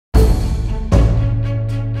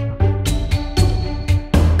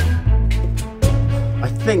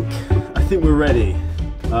think we're ready.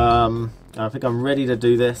 I think I'm ready to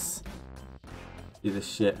do this. Do this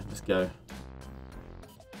shit. Let's go.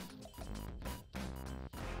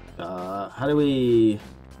 How do we...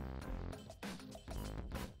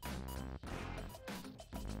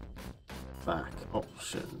 Back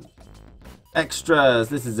option. Extras.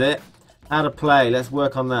 This is it. How to play. Let's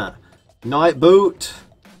work on that. Night boot.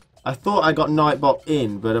 I thought I got Nightbot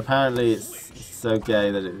in, but apparently it's so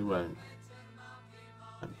gay that it won't.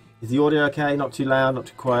 Is the audio okay? Not too loud, not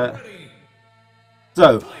too quiet.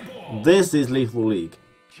 So, this is Lethal League.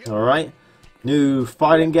 Alright. New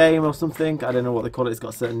fighting game or something. I don't know what they call it. It's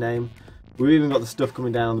got a certain name. We've even got the stuff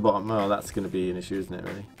coming down on the bottom. Oh, that's going to be an issue, isn't it,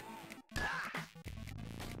 really?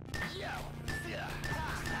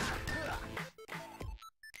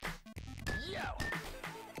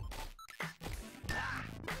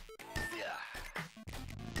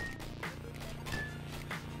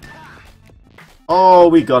 Oh,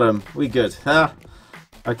 we got him. We good. Huh?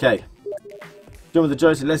 Okay. Jump with the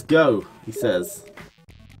joystick. Let's go, he says.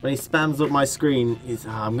 When he spams up my screen, he's...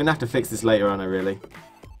 I'm going to have to fix this later on, really.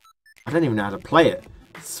 I don't even know how to play it.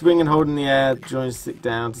 Swing and hold in the air, joystick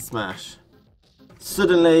down to smash.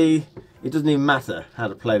 Suddenly, it doesn't even matter how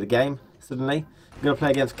to play the game. Suddenly. I'm going to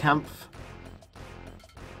play against Kampf.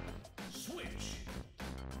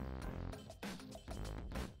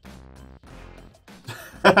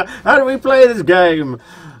 How do we play this game?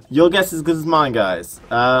 Your guess is as good as mine, guys.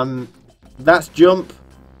 That's jump.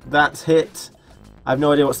 That's hit. I have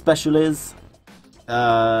no idea what special is.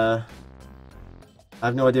 I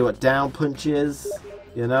have no idea what down punch is.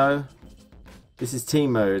 You know? This is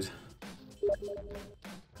team mode.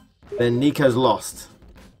 Then Neko's lost.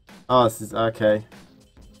 Oh, this is... okay.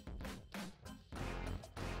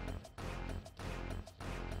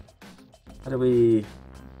 How do we...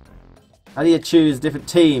 How do you choose a different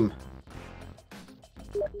team?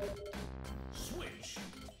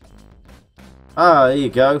 Ah, there you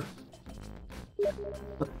go.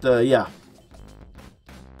 But, yeah.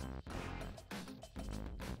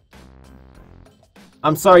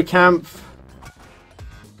 I'm sorry, Kampf.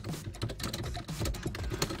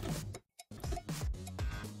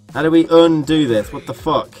 How do we undo this? What the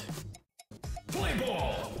fuck?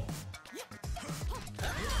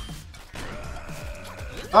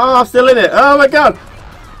 Oh, I'm still in it. Oh my god.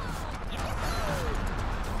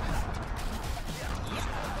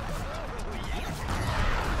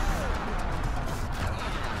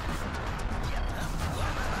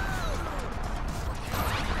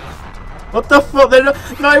 What the fuck? They're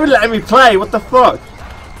not even letting me play. What the fuck?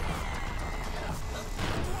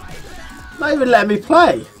 Not even letting me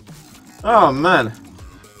play. Oh man.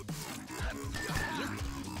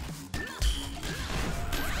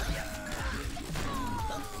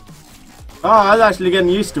 Oh, I was actually getting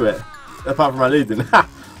used to it. Apart from my losing.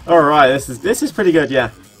 Alright, this is pretty good, yeah.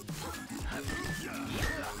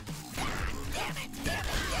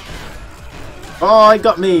 Oh, he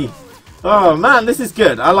got me. Oh man, this is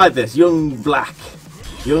good. I like this. Young Black.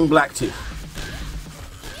 Young Black too.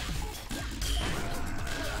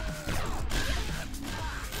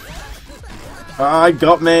 Oh, he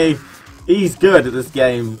got me. He's good at this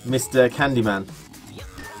game, Mr. Candyman.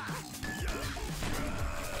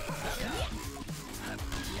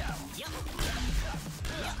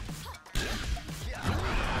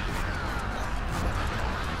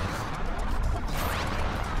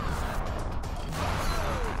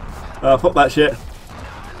 Oh, fuck that shit.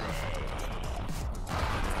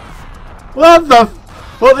 What the...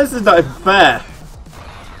 Well, this is not even fair.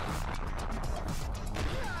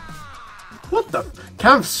 What the...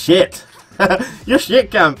 Kampf's shit. You're shit,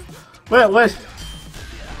 Kampf. Where...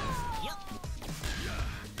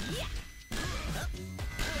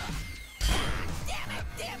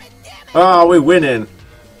 Oh, we're winning.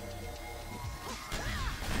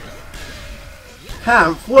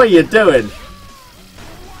 Kampf, what are you doing?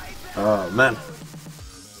 Oh man,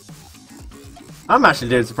 I'm actually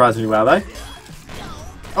doing surprisingly well though.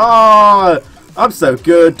 Oh, I'm so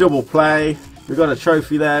good. Double play. We've got a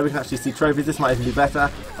trophy there. We can actually see trophies. This might even be better.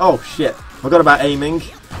 Oh shit, forgot about aiming.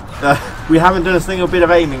 We haven't done a single bit of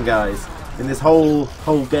aiming, guys, in this whole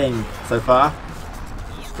game so far.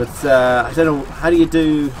 But I don't know. How do you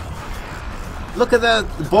do? Look at the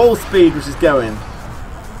ball speed which is going.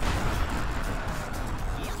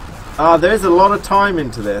 Ah, there is a lot of time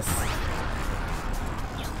into this.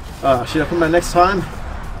 Should I come back next time?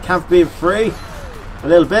 Kampf being free. A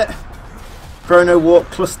little bit. Chrono Warp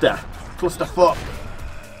Cluster. Cluster fuck.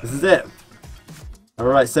 This is it.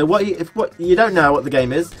 Alright, so if you don't know what the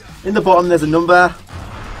game is, in the bottom there's a number.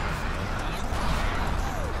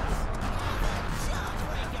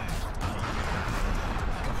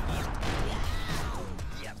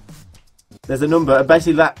 There's a number, and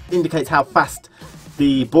basically that indicates how fast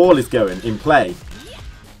the ball is going in play.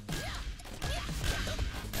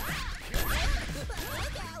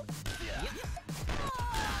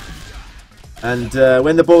 And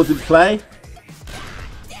when the ball's in play,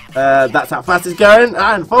 that's how fast it's going.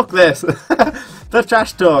 And fuck this. The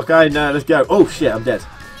trash talk. I know. Let's go. Oh shit, I'm dead.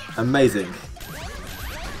 Amazing.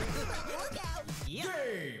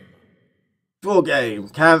 Full game.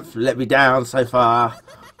 Kampf let me down so far.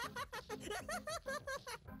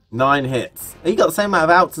 9 hits. He got the same amount of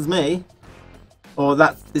outs as me. Or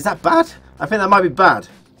is that bad? I think that might be bad,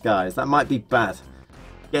 guys. That might be bad.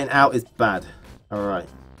 Getting out is bad. Alright.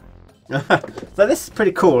 So this is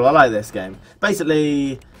pretty cool. I like this game.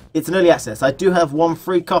 Basically, it's an early access. I do have 1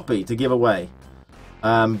 free copy to give away.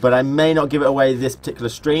 But I may not give it away this particular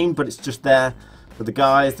stream, but it's just there for the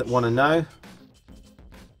guys that want to know.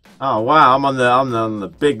 Oh wow, I'm on the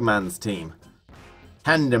big man's team.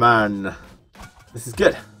 Handyman. This is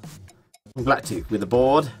good. I'm glad to with the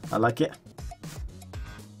board. I like it.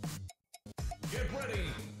 Get ready.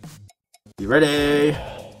 You ready?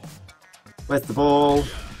 Where's the ball?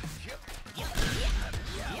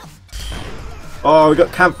 Oh, we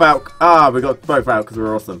got Kampf out. Ah, we got both out because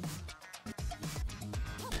we're awesome.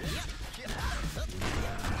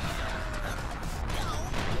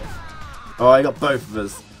 Oh, I got both of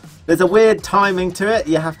us. There's a weird timing to it.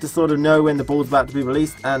 You have to sort of know when the ball's about to be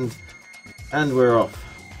released, and we're off.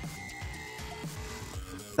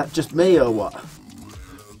 Is that just me or what?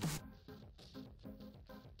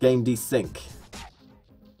 Game desync.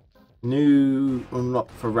 New unlock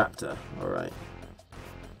for Raptor. Alright.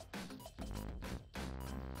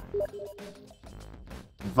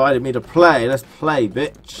 Invited me to play. Let's play,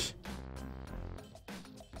 bitch.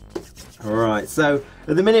 Alright, so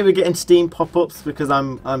at the minute we're getting Steam pop-ups because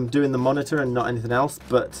I'm doing the monitor and not anything else,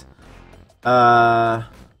 but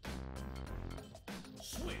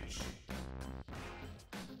Switch.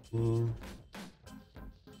 Am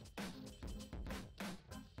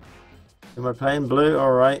I playing blue?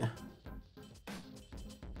 Alright.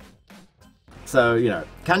 So, you know,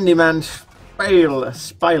 Candyman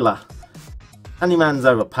Spiler. Candyman's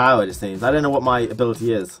overpowered, it seems. I don't know what my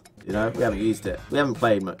ability is. You know, we haven't used it. We haven't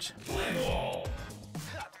played much.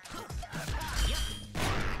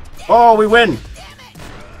 Oh, we win!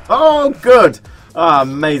 Oh, good! Oh,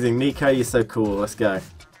 amazing. Neko, you're so cool. Let's go.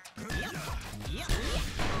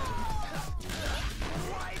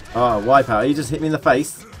 Oh, Wipeout. He just hit me in the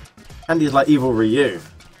face. And he's like evil Ryu.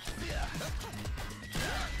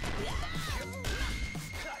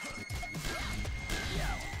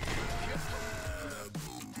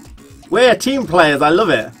 We're team players. I love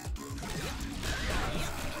it.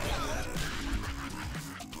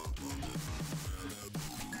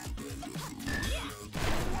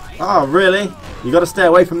 Oh, really? You gotta stay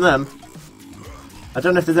away from them. I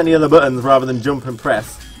don't know if there's any other buttons rather than jump and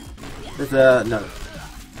press. There's no.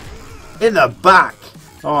 In the back!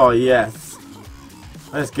 Oh, yes.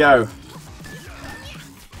 Let's go.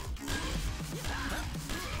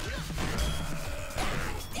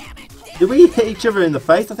 Did we hit each other in the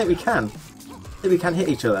face? I think we can. I think we can hit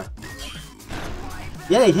each other.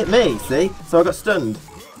 Yeah, he hit me, see? So I got stunned.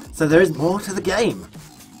 So there is more to the game.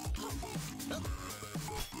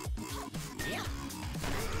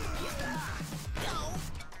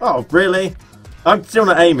 Oh, really? I'm still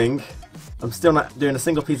not aiming. I'm still not doing a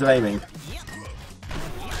single piece of aiming.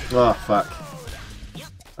 Oh, fuck.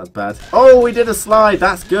 That's bad. Oh, we did a slide.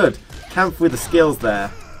 That's good. Kampf with the skills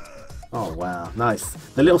there. Oh, wow. Nice.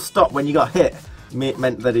 The little stop when you got hit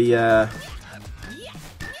meant that he...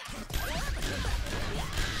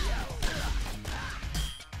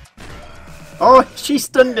 Oh, she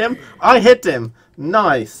stunned him. I hit him.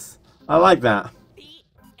 Nice. I like that.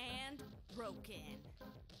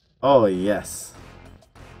 Oh, yes.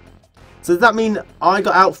 So does that mean I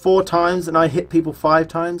got out 4 times and I hit people 5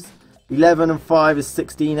 times? 11 and 5 is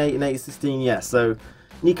 16, 8 and 8 is 16, yes. So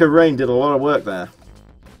Neko Rain did a lot of work there.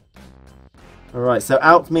 Alright, so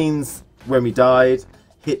out means when we died,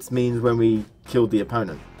 hits means when we killed the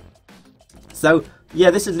opponent. So,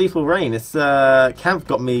 yeah, this is Lethal Rain. It's Kampf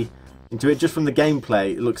got me into it just from the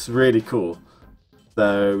gameplay. It looks really cool.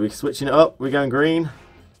 So we're switching it up. We're going green.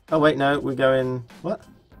 Oh, wait, no, we're going... What?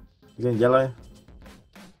 We're going yellow.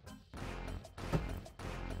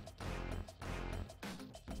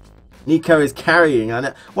 Neko is carrying.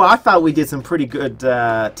 Well, I felt we did some pretty good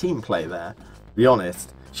team play there, to be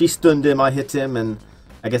honest. She stunned him, I hit him, and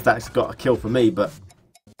I guess that's got a kill for me, but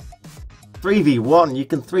 3v1, you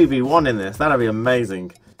can 3v1 in this. That'd be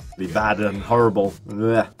amazing. It'd be bad and horrible.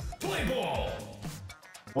 Blech.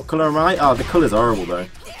 What colour am I? Oh, the colour's horrible, though.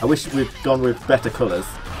 I wish we'd gone with better colours.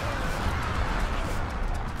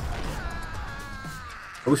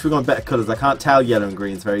 I wish we got better colours. I can't tell yellow and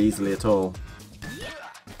greens very easily at all.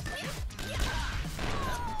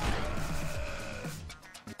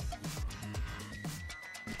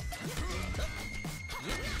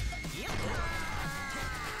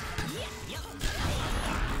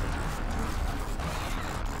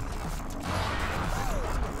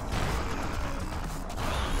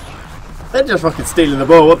 They're just fucking stealing the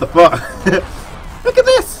ball, what the fuck? Look at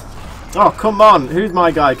this! Oh, come on. Who's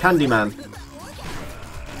my guy? Candyman.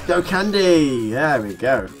 Go Candy! There we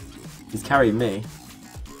go. He's carrying me.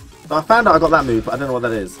 So I found out I got that move, but I don't know what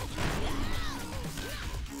that is.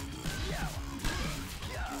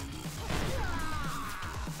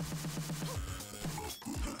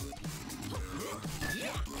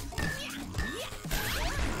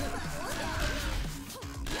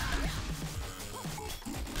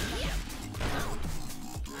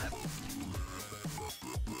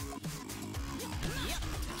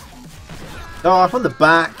 Oh, from the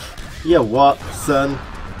back. You what, son?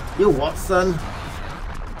 You what, son?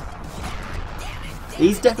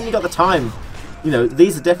 He's definitely got the time. You know,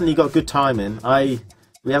 these have definitely got good timing.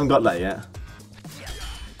 We haven't got that yet.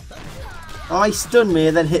 Oh, he stunned me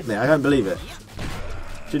and then hit me. I don't believe it.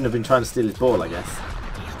 Shouldn't have been trying to steal his ball, I guess.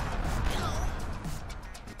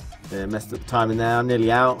 Yeah, messed up the timing there. I'm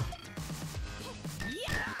nearly out.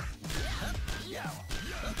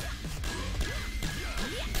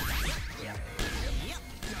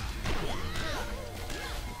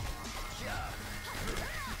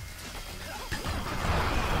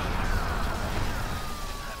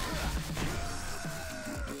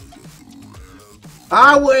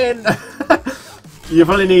 I win! You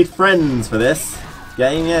probably need friends for this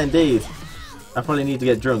game, yeah, indeed. I probably need to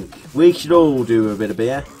get drunk. We should all do a bit of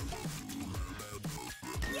beer.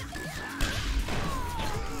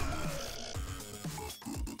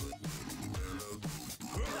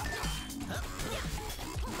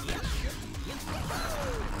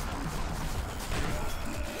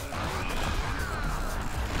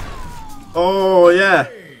 Oh, yeah.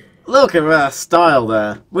 Look at that style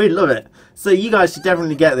there. We love it. So you guys should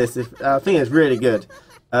definitely get this. I think it's really good.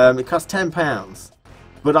 It costs £10.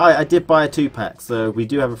 But I did buy a 2-pack. So we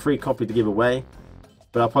do have a free copy to give away.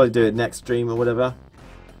 But I'll probably do it next stream or whatever.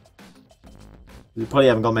 We probably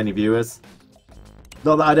haven't got many viewers.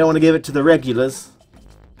 Not that I don't want to give it to the regulars.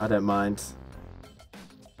 I don't mind.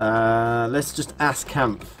 Let's just ask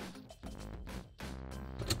Kampf.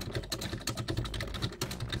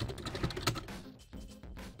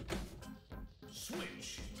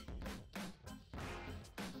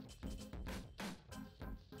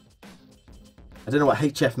 I don't know what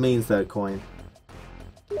HF means though, coin.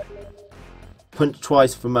 Punch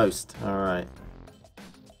twice for most. Alright.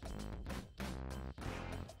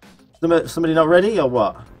 Somebody not ready or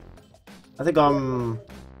what? I think I'm...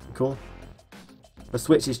 Cool. The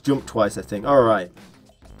switch is jump twice, I think. Alright.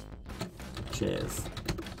 Cheers.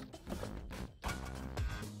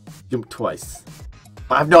 Jump twice.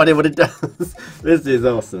 I have no idea what it does. This is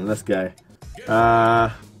awesome. Let's go.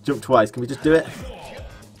 Jump twice. Can we just do it?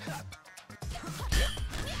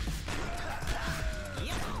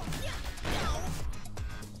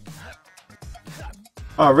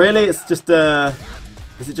 Oh really? It's just a...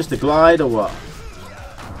 Is it just a glide or what?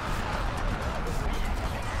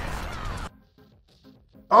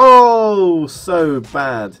 Oh, so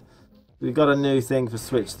bad. We got a new thing for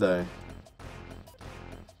Switch though.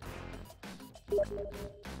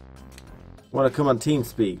 Want to come on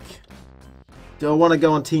TeamSpeak? Do I want to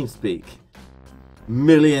go on TeamSpeak?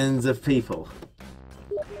 Millions of people.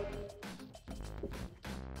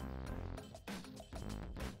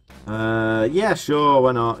 Yeah, sure,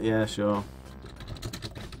 why not? Yeah, sure.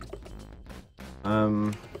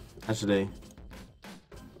 Actually.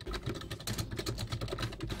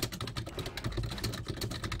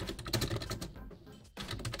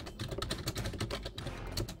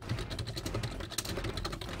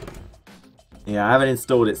 Yeah, I haven't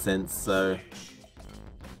installed it since, so...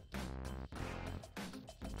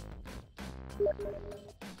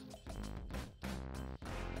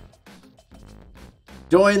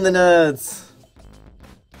 Join the nerds!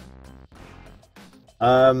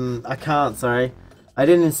 I can't, sorry. I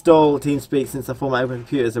didn't install TeamSpeak since I formatted my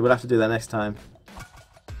computer, so we'll have to do that next time.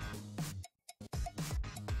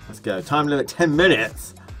 Let's go. Time limit 10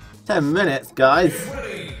 minutes! 10 minutes, guys!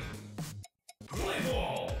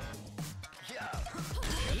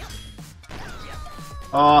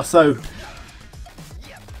 Oh, so...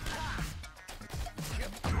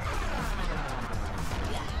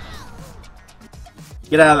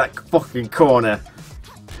 Get out of that fucking corner.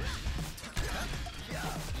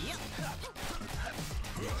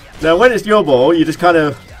 Now when it's your ball, you just kind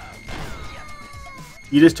of...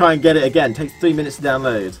 You just try and get it again. Takes 3 minutes to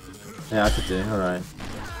download. Yeah, I could do. Alright.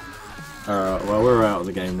 Alright, well, we're out of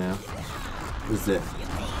the game now. What is it?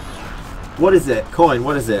 What is it? Coin,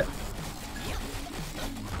 what is it?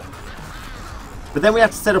 But then we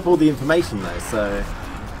have to set up all the information though, so...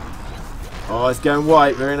 Oh, it's going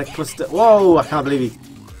white. We're in a cluster. Whoa, I can't believe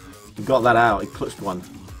he got that out. He clutched one.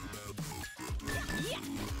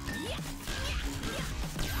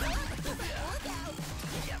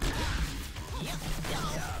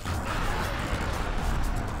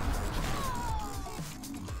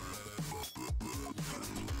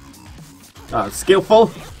 Oh,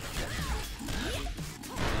 skillful.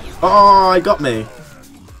 Oh, he got me.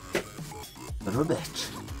 Son of a bitch.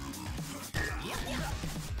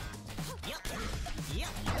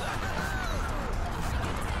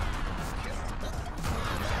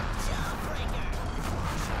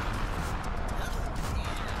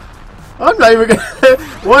 I'm not even gonna...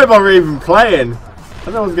 Why am I even playing? I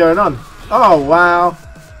don't know what's going on. Oh, wow.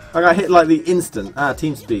 I got hit like the instant. Ah,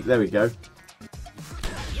 TeamSpeak. There we go.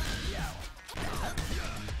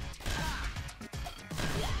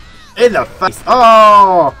 In the face!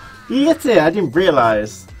 Oh! He hit it! I didn't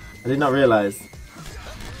realise. I did not realise.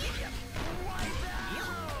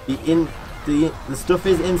 The stuff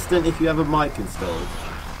is instant if you have a mic installed.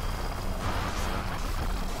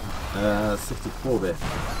 64-bit.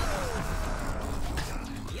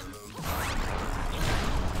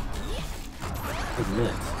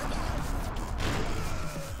 Admit.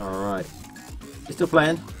 Alright. You still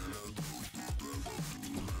playing?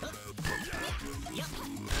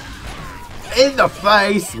 In the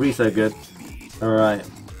face! We so good. Alright.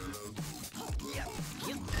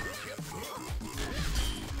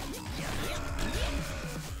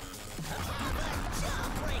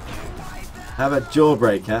 Have a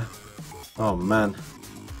jawbreaker. Oh man.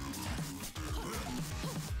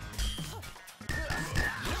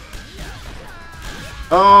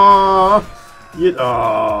 Oh!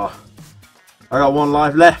 Oh! I got one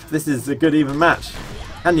life left. This is a good even match.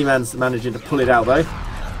 Handyman's managing to pull it out though.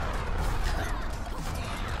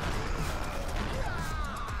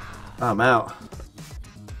 I'm out.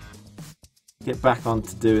 Get back on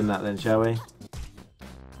to doing that then, shall we?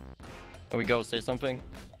 There we go, say something.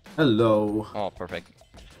 Hello. Oh, perfect.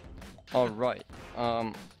 Alright.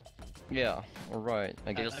 Yeah, alright.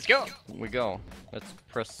 I guess let's go. We go. Let's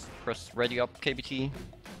press ready up, KBT.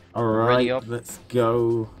 Alright, let's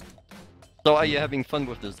go. So are you having fun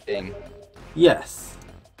with this game? Yes.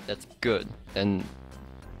 That's good. And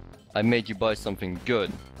I made you buy something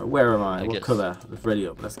good. Where am I? What guess. colour? Ready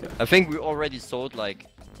up, let's go. I think we already sold like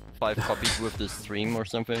 5 copies with this stream or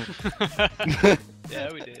something.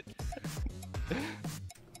 Yeah, we did.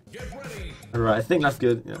 Alright, I think that's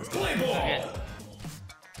good. Yeah, that's good. Okay.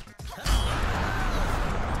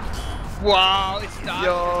 Wow, it started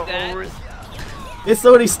Yo, that. It's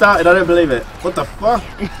already started, I don't believe it. What the fuck?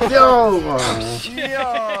 Yo!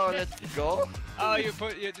 Yo, let's go. Oh, you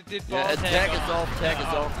did ball Yeah, tag tag is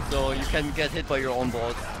off, so you can get hit by your own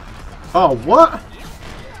balls. Oh, what?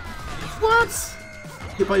 What?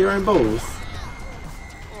 Hit by your own balls?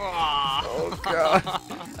 Wow. Oh god.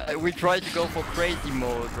 We tried to go for crazy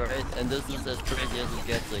mode, right? And this is as crazy as it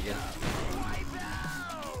gets, I guess.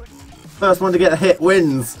 First one to get a hit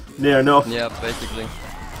wins. Near enough. Yeah, basically.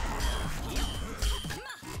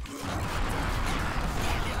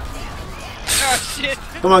 Oh shit.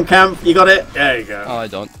 Come on, Kampf, you got it. There you go. Oh, I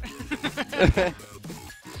don't.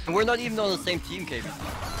 We're not even on the same team, KB.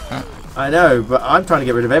 I know, but I'm trying to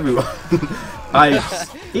get rid of everyone.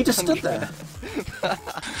 He just stood there.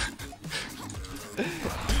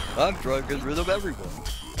 I'm trying to get rid of everyone.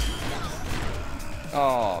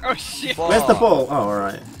 Oh, Oh shit. fuck. Where's the ball? Oh,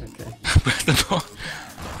 alright. Okay. Where's the ball?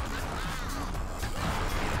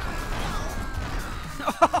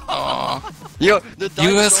 Oh, Yo, the You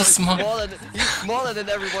are dinosaur so is small. He's smaller than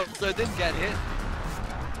everyone, so it didn't get hit.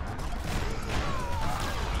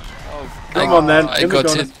 Oh, Come on then. I In the got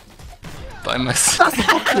corner. hit by myself. That's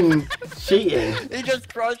fucking cheating. he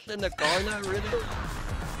just crushed in the corner, really?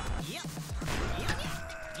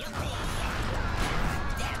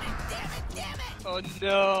 Oh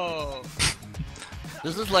no.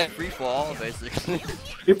 This is like free for all, basically.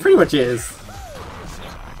 It pretty much is.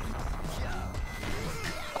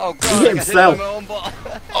 Oh god, He I hit got hit himself. by my own ball.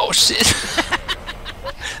 Oh shit!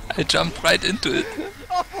 I jumped right into it.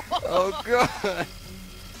 Oh god.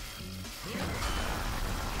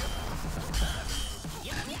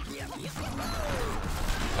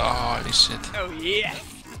 Oh, holy shit. Oh yes.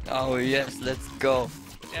 Oh yes, let's go.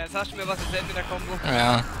 Ja, jetzt hast du mir was erzählt mit der Combo.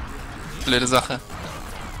 Ja, blöde Sache.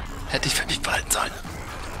 Hätte ich für mich behalten sollen.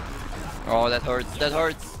 Oh, that hurts, that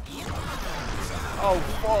hurts. Oh,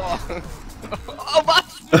 fuck. Oh, what?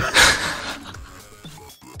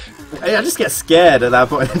 Hey, I just get scared at that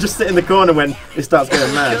point. I just sit in the corner when it starts getting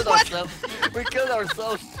We mad. killed ourselves. We killed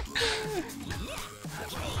ourselves.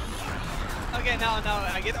 Okay, now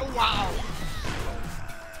I get. Oh, wow.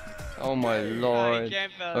 Oh my I lord.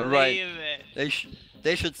 can't believe Alright. it.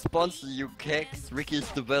 They should sponsor you, Kex. Ricky's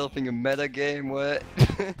developing a meta game. What?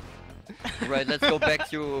 Right, let's go back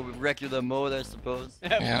to regular mode, I suppose.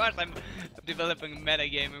 Of Yeah. course, I'm developing a meta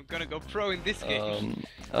game. I'm gonna go pro in this game.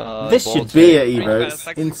 This ball should be check. at Evo. It's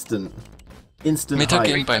instant. Instant Meta hype.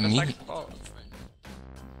 game by me.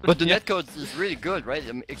 But the Yeah. netcode is really good, right?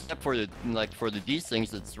 Except for the these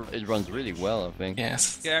things, it runs really well, I think.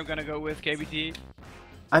 Yes. Yeah, I'm gonna go with KBT.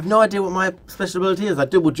 I have no idea what my special ability is. I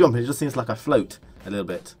double jump and it just seems like I float a little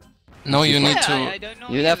bit. No, you need I to. don't know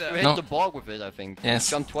You have to either. hit No. the ball with it, I think. Yes.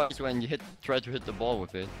 Jump twice when you try to hit the ball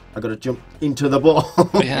with it. I gotta jump into the ball.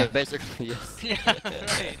 Yeah. Basically, yes. Yeah,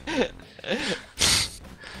 right.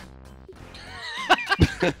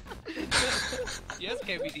 Yes,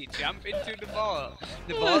 KBD, jump into the ball.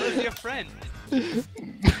 The ball is your friend.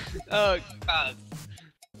 Oh, God.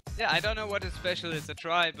 Yeah, I don't know what his special is. I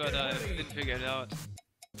tried, but I didn't figure it out.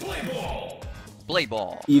 Play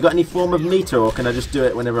ball. You got any form of meter, or can I just do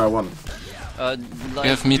it whenever I want? Like,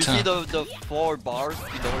 have you meter. see the 4 bars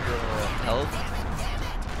below your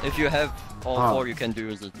health? If you have all Ah. 4, you can do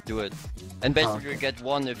it. And basically okay. you get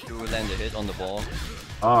 1 if you land a hit on the ball.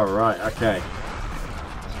 Alright, okay.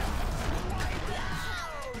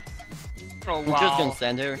 Oh, You just can wow.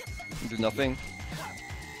 stand here and do nothing.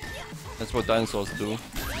 That's what dinosaurs do.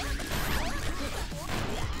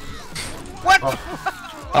 What?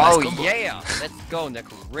 Oh yeah! Let's go,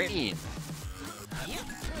 Neko. Rain!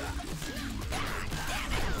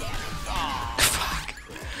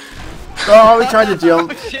 Oh, we tried to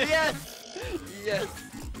jump. Yes! Yes!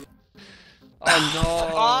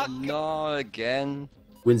 Oh Fuck. no! No, again.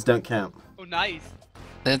 Wins don't count. Oh, nice.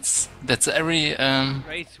 That's every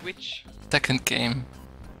Great switch. second game.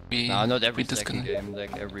 We No, not every we second disconnect. game,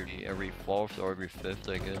 like every 4th or every 5th,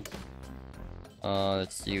 I guess.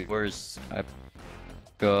 Let's see, where's... I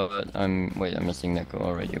got... Wait, I'm missing Neko.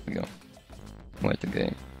 Alright, here we go. Wait,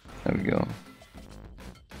 okay. There we go.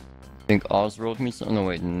 I think Oz wrote me some... No,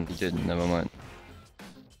 wait, he didn't, never mind.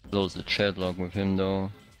 Close the chat log with him,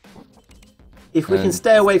 though. If we can And-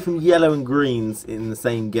 stay away from yellow and greens in the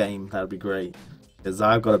same game, that would be great. Because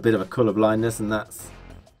I've got a bit of a colour blindness, and that's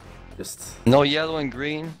just No yellow and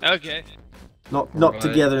green? Okay. not Right.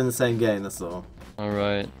 together in the same game. That's all.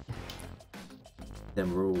 Alright.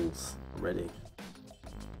 Them rules already.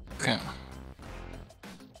 Okay.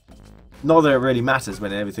 Not that it really matters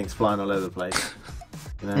when everything's flying all over the place.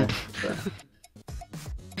 You know. But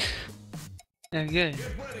Okay.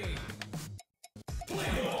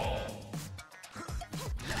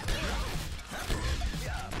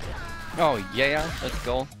 Oh yeah, let's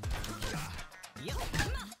go.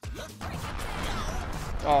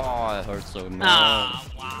 Oh, it hurts so much. Ah,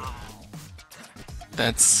 wow.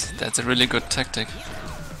 That's a really good tactic.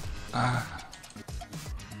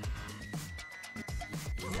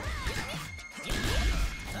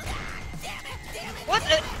 What?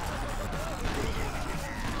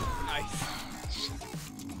 Nice.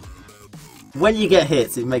 when you get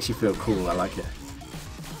hits, it makes you feel cool. I like it.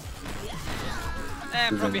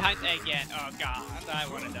 And from behind again. Oh god, I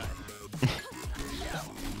wanna die.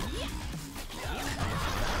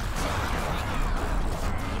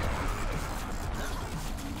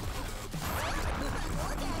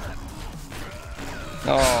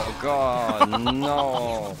 Oh god,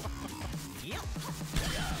 no.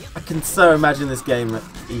 I can so imagine this game at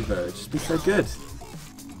Evo. It'd just be so good.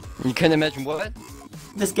 You can imagine what?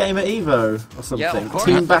 This game at Evo or something. Yeah, of course.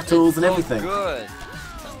 Team battles and So everything. Good.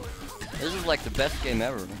 This is like the best game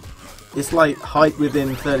ever. It's like hype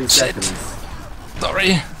within 30 Shit. seconds.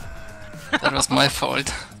 Sorry. That was my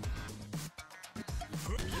fault.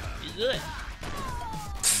 Good.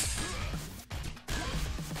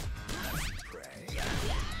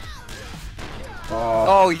 Oh,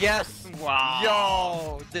 Oh yes! Wow.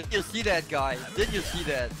 Yo! Did you see that, guys? Did you see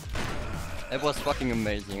that? It was fucking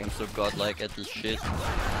amazing. I'm so godlike at this shit.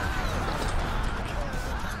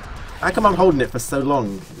 how come I'm holding it for so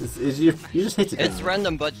long? You just hit it. It's didn't you?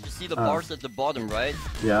 random, but you see the bars at the bottom, right?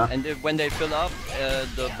 Yeah. And when they fill up,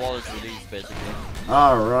 the ball is released, basically.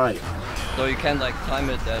 Alright. So you can like time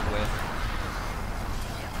it that way.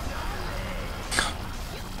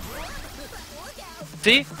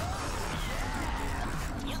 See?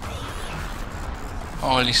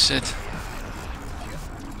 Holy shit.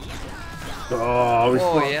 Oh, we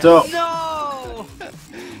Oh, fucked yeah. up.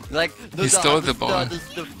 No! Like He stole the ball.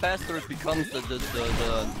 The faster it becomes,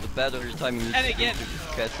 the better time you need And again. to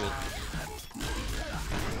catch it.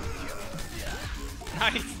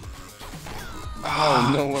 Nice.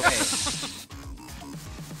 Oh no way!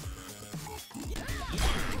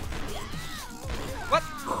 What?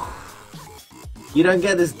 You don't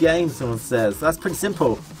get this game, someone says. That's pretty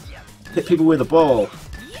simple. Hit people with a ball.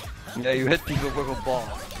 Yeah, you hit people with a ball.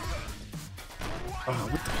 Oh,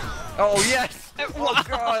 what the... Oh yes! Oh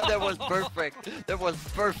god, that was perfect. That was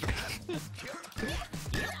perfect.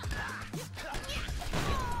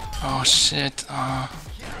 Oh shit.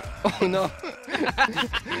 Oh no!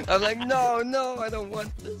 I'm like, no, no, I don't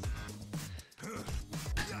want this.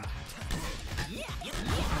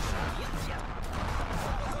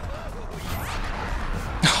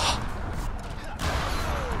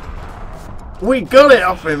 We got it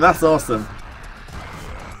off him. That's awesome.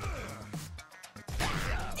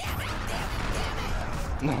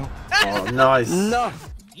 No. Oh, nice. No!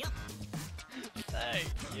 Thank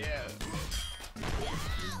you.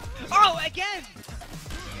 Oh, again!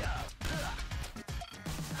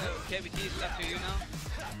 Oh, KBT is up to you now.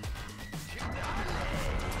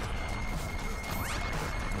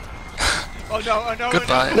 Oh no, oh no,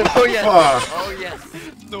 Goodbye. no. Oh yes! Oh, Oh yes!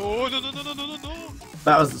 No, no, no, no, no, no, no, no.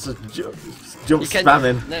 that was just jump You can,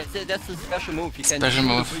 spamming. that's a special move. You can Special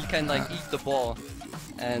move. You can like eat the ball,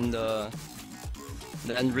 and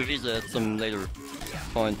then release it at some later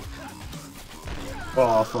point.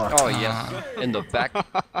 Oh, fuck. Oh yes, in the back.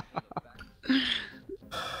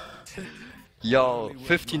 Yo,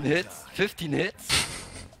 15 hits, 15 hits.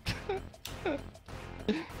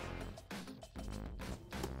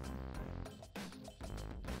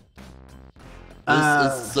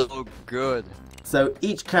 This is so good. So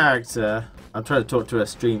each character, I'm trying to talk to a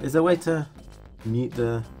stream. Is there a way to mute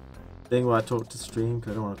the thing where I talk to stream?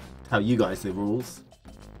 Because I don't want to tell you guys the rules. Is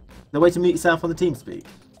there a way to mute yourself on the TeamSpeak?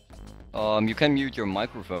 You can mute your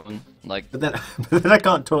microphone, like. But then, but then I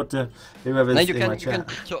can't talk to whoever's Then you in my can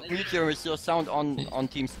chat. mute your sound on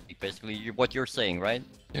TeamSpeak, basically. What you're saying, right?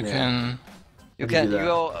 You Yeah. can. You Can can do you that.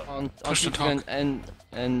 go on Push to TeamSpeak talk.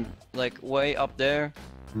 and like way up there.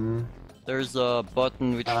 Hmm, There's a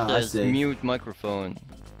button which I says see. mute microphone,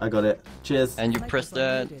 I got it. Cheers. and you press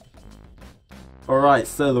that. Alright,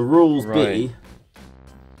 so the rules Right. be...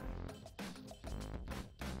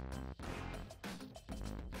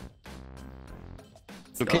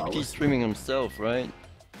 So KPT's streaming himself, right?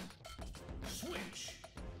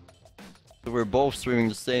 So we're both streaming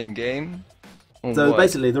the same game. Or So what?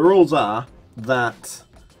 basically, the rules are that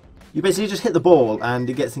you basically just hit the ball and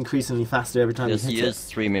it gets increasingly faster every time Yes, you he hit is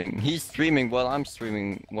streaming. He's streaming while I'm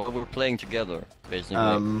streaming while we're playing together, basically.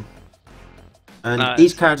 it. And Nice.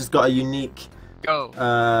 each character's got a unique Go.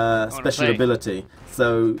 special play. ability.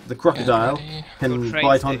 So the crocodile ready. can Go train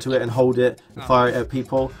bite stage. onto it and hold it and Oh. fire it at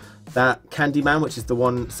people. That Candyman, which is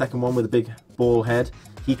the second one with a big ball head,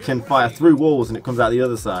 he can fire through walls and it comes out the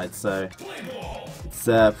other side. So it's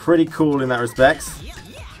pretty cool in that respect.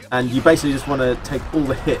 And you basically just want to take all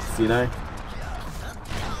the hits, you know.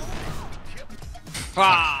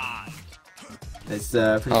 Ah! It's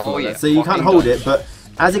pretty Oh, cool. yeah, So you can't fucking hold God. it, but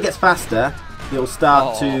as it gets faster, it'll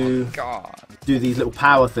start Oh to God. do these little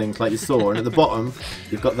power things like you saw. And at the bottom,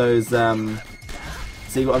 you've got those.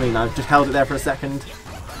 See what I mean? I've just held it there for a second,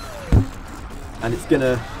 and it's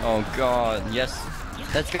gonna. Oh God. Yes.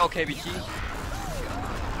 Let's go, KBT.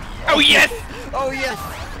 Oh yes! Oh yes.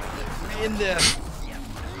 We in there.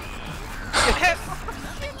 Yes!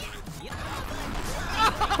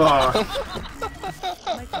 Oh,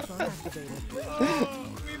 Microphone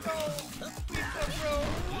activated.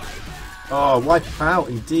 oh, wipe out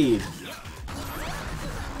indeed.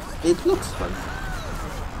 It looks fun.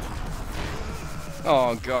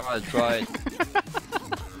 Oh God. Right.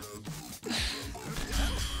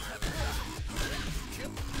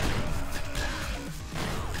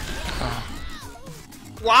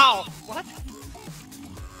 Wow! What?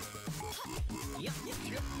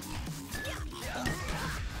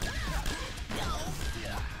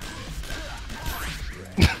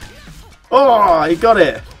 Oh, he got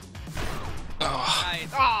it. Oh, Nice.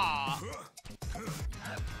 Ah!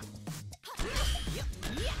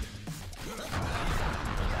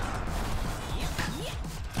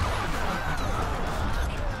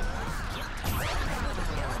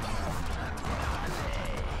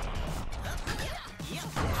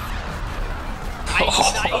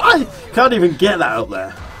 I can't even get that up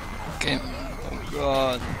there. game. Oh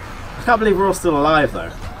God. I can't believe we're all still alive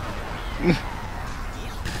though.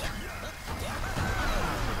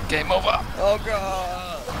 Game over. Oh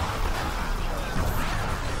God.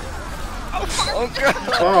 Oh god!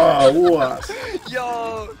 Oh, what?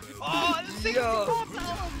 Yo! Oh, the Yo! 64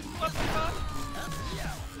 power! What the fuck?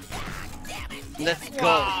 Let's go!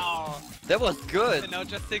 Wow! That was good! And now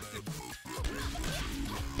just 60.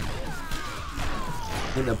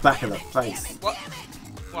 In the back of the face. What?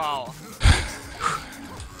 Wow.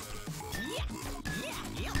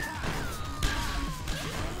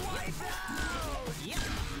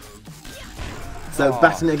 So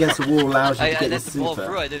batting it against the wall allows you I to get let the the ball through,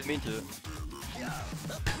 super. I didn't mean to.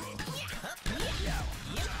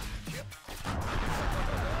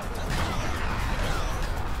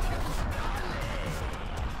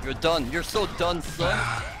 You're done. You're so done, son.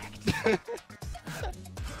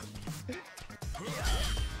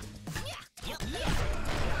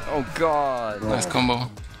 Oh god. Nice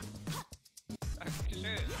combo.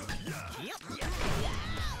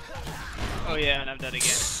 Oh yeah, and I'm done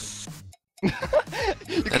again.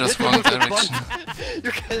 That was wrong direction.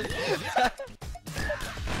 You can...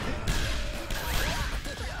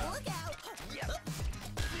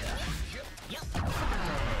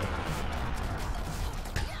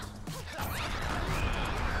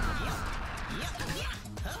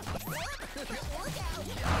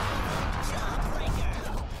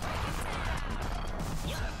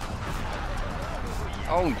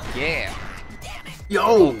 Oh yeah!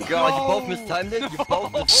 Yo! God, you both mistimed it. You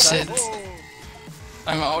both mistimed Shit. it.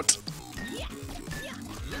 I'm out.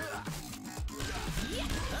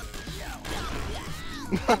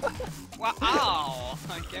 Wow!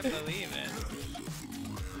 I can't believe it.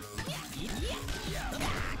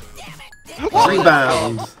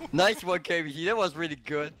 Rebound! Nice one, KBG. That was really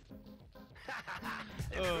good.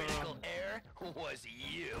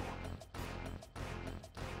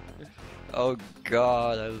 Oh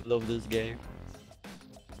god, I love this game.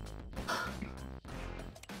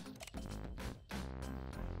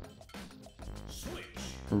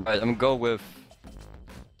 Right, I'm gonna go with...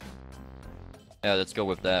 Yeah, let's go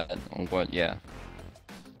with that. What? Yeah.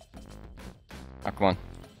 Ah, come on.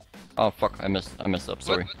 Oh fuck! I messed up.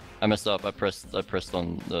 Sorry. I messed up. I pressed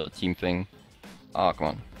on the team thing. Ah, come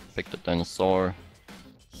on. Pick the dinosaur.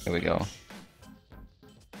 Here we go.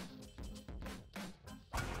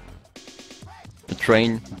 The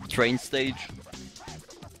train stage.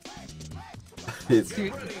 It's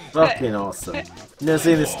fucking awesome. Never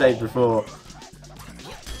seen this stage before.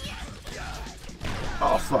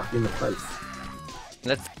 Oh fuck, in the face.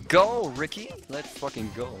 Let's go, Ricky. Let's fucking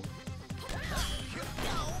go.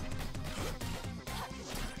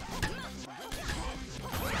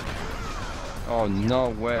 Oh no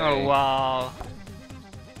way. Oh wow.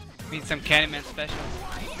 Need some Candyman special.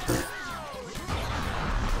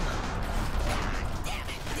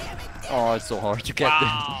 Oh, it's so hard to get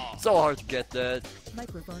Wow. that. So hard to get that.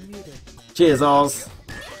 Microphone muted. Cheers, Oz.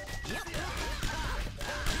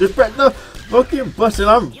 Just press the fucking button.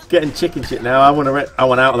 I'm getting chicken shit now. I want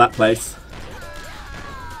out of that place.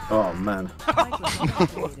 Oh man.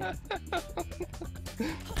 Microphone activated.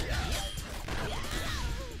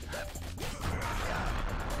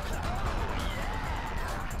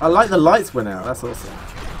 I like the lights went out. That's awesome.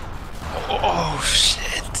 Oh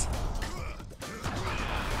shit.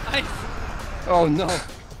 Nice. Oh no.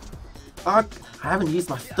 I haven't used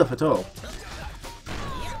my stuff at all.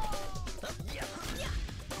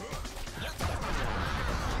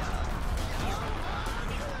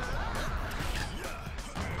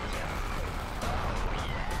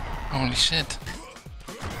 Holy shit.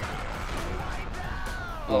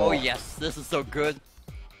 Oh yes, this is so good.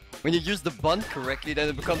 When you use the button correctly, then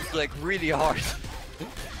it becomes like really hard.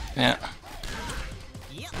 Yeah.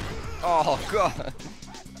 Oh god.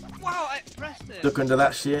 Wow, I pressed it. Look under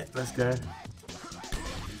that shit. Let's go.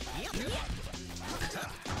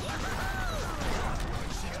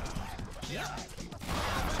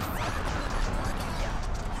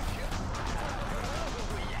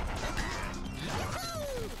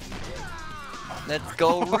 Let's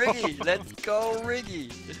go, Riggy! Let's go,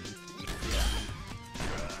 Riggy!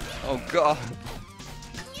 Oh god.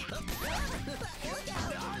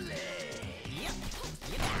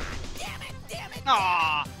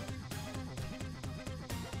 Aww.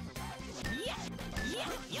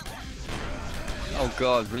 Oh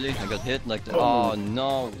god, really? I got hit like that. Oh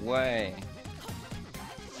no way.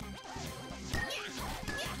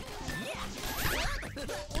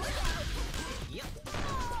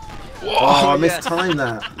 Oh, I yes. mistimed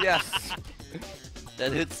that. Yes!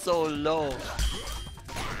 That hit so low.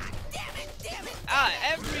 Ah,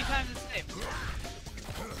 every time the same.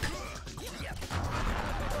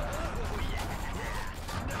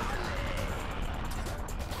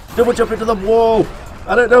 Double jump into the wall.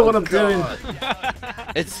 I don't know what I'm doing.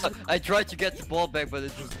 It's. I tried to get the ball back, but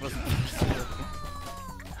it just wasn't possible.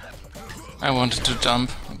 I wanted to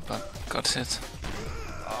jump, but got hit.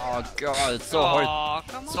 Oh god, it's so hard. Aw,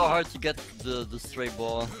 come So on. hard to get the straight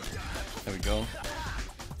ball. There we go.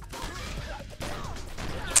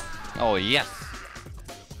 Oh yes.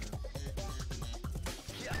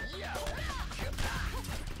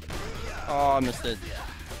 Oh, I missed it.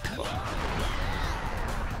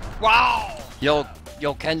 Wow! Yo,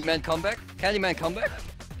 Candyman, come back. Candyman, come back.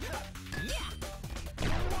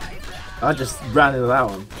 I just ran into that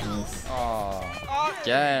one. Nice. Oh,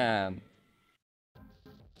 damn.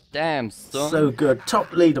 Damn, son. So good. Top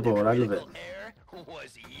leaderboard. I love it.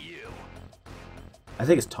 I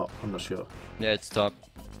think it's top. I'm not sure. Yeah, it's top.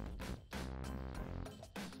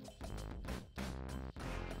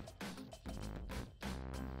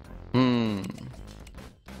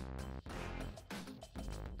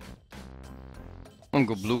 I'm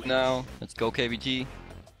gonna go blue now. Let's go, KVT.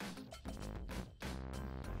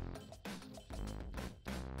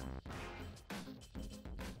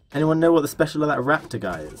 Anyone know what the special of that raptor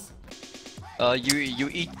guy is? You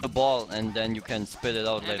eat the ball and then you can spit it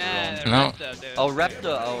out later on. No. Oh,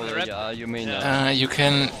 raptor. Oh, The raptor. yeah. You mean You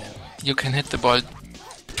can hit the ball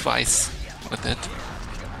twice with it,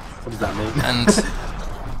 What does that mean?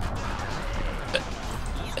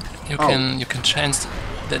 and you can change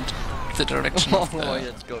the direction Oh, of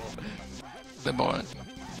let's go. the ball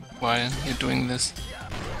while you're doing this.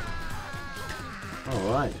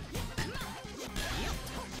 Alright.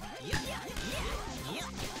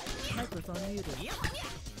 Microphone muted.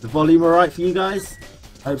 The volume alright for you guys?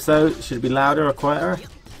 Hope so. Should it be louder or quieter?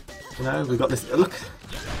 You know, we got this. Look,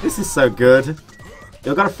 this is so good.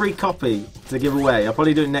 You've got a free copy to give away. I'll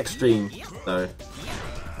probably do it next stream, though.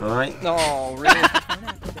 Alright? No, really? Phone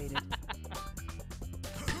activated.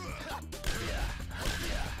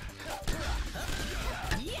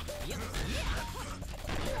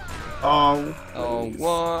 Oh. Oh,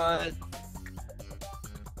 what?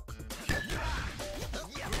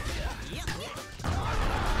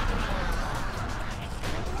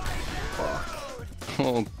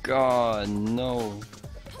 Oh god, no.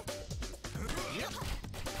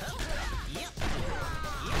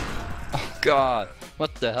 Oh god,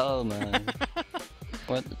 what the hell, man?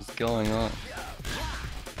 What is going on?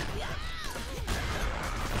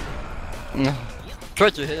 No.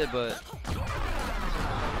 Tried to hit it, but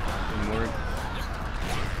didn't work.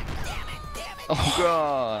 Oh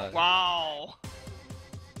god. Wow!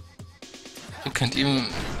 You can't even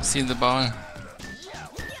see the ball.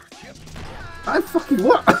 I fucking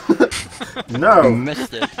what? No.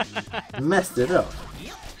 Missed it. Messed it up.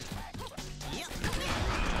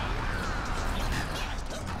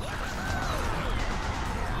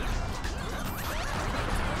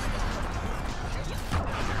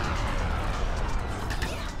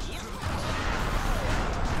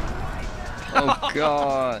 Oh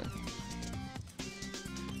god.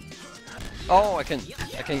 Oh, I can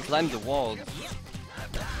climb the wall.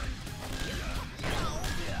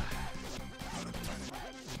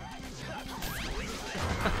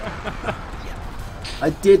 I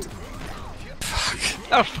did.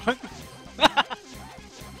 Oh, fuck.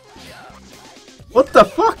 What the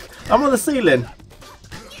fuck? I'm on the ceiling.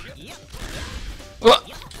 What?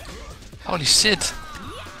 Holy shit!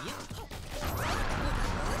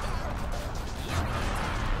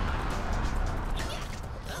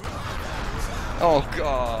 Oh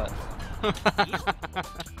god.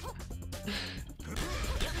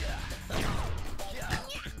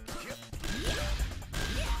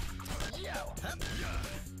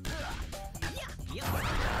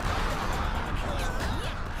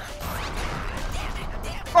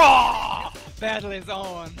 Oh, battle is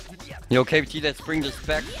on. Yo, KVT, let's bring this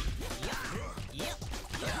back.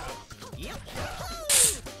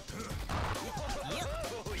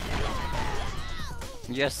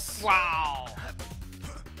 Yes. Wow.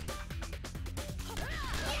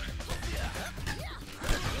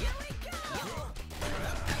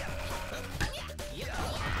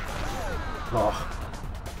 Oh.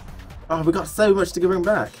 Oh, we got so much to bring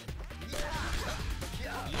back.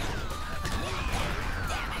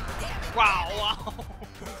 Wow, wow.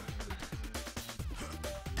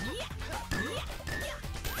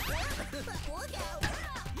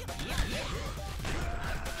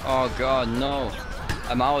 Oh god, no.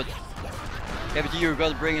 I'm out. KVT, you're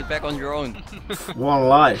gonna bring it back on your own. One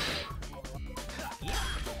life.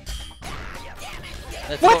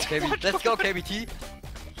 Let's What? go, KVT. Let's go, KVT.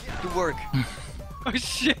 To work. Oh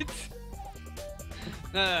shit.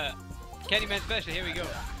 No. Candyman special, here we go.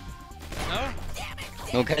 No?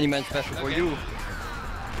 No Candyman special for Okay. you.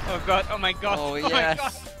 Oh god, oh my god, Oh my god.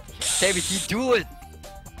 yes. KBT, do it.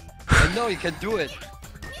 I know you can do it.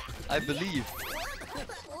 I believe.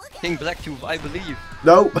 King Blacktooth, I believe.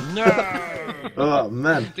 No. No. Oh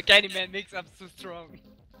man. The Candyman mix-up's too strong.